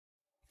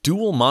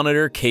Dual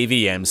monitor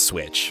KVM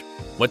switch.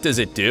 What does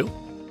it do?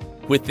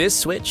 With this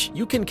switch,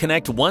 you can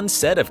connect one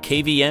set of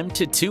KVM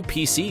to two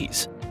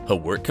PCs, a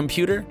work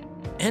computer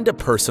and a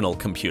personal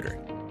computer.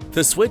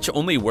 The switch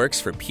only works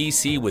for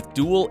PC with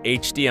dual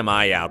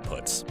HDMI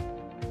outputs.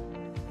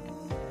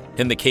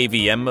 In the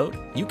KVM mode,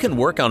 you can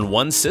work on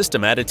one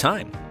system at a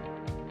time.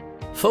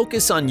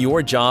 Focus on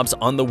your jobs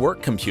on the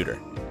work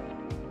computer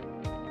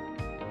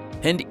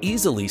and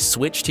easily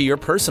switch to your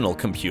personal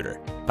computer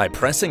by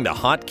pressing the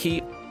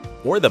hotkey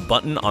or the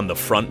button on the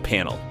front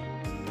panel.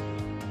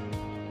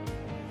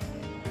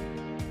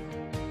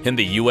 In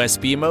the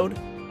USB mode,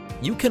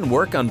 you can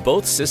work on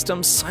both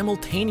systems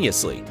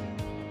simultaneously.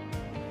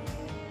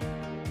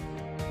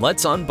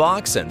 Let's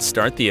unbox and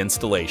start the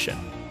installation.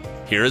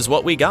 Here's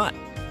what we got: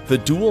 the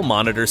dual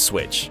monitor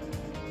switch,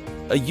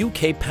 a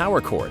UK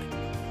power cord,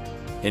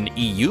 an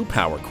EU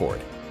power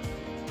cord,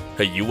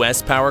 a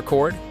US power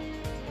cord,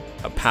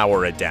 a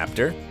power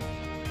adapter,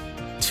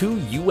 two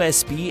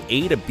USB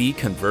A to B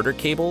converter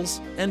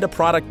cables, and a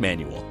product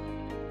manual.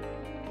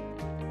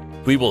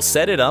 We will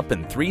set it up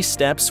in 3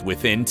 steps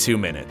within 2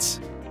 minutes.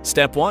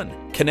 Step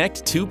 1.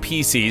 Connect 2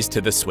 PCs to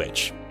the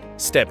switch.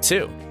 Step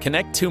 2.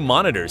 Connect 2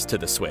 monitors to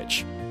the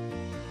switch.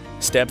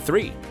 Step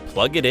 3.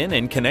 Plug it in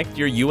and connect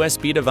your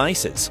USB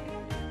devices.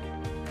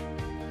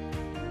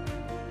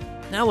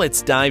 Now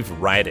let's dive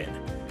right in.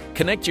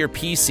 Connect your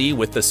PC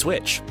with the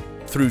switch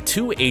through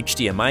 2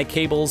 HDMI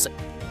cables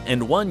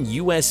and 1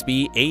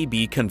 USB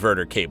A/B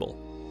converter cable.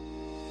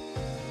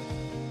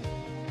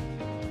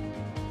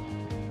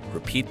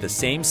 Repeat the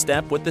same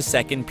step with the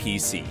second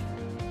PC.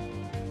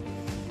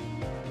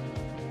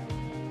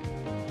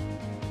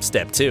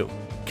 Step 2.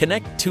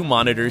 Connect 2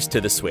 monitors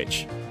to the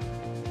switch,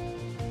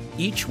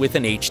 each with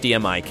an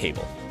HDMI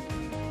cable.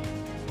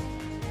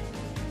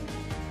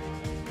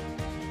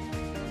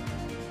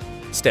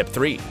 Step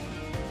 3.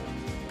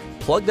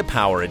 Plug the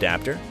power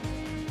adapter.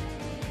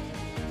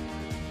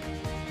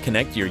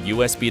 Connect your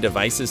USB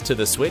devices to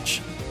the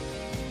switch.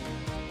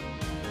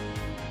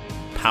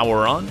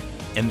 Power on,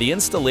 and the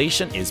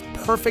installation is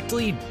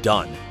perfectly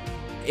done.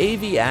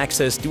 AV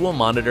Access Dual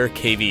Monitor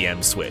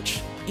KVM switch.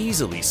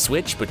 Easily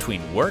switch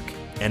between work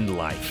and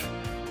life.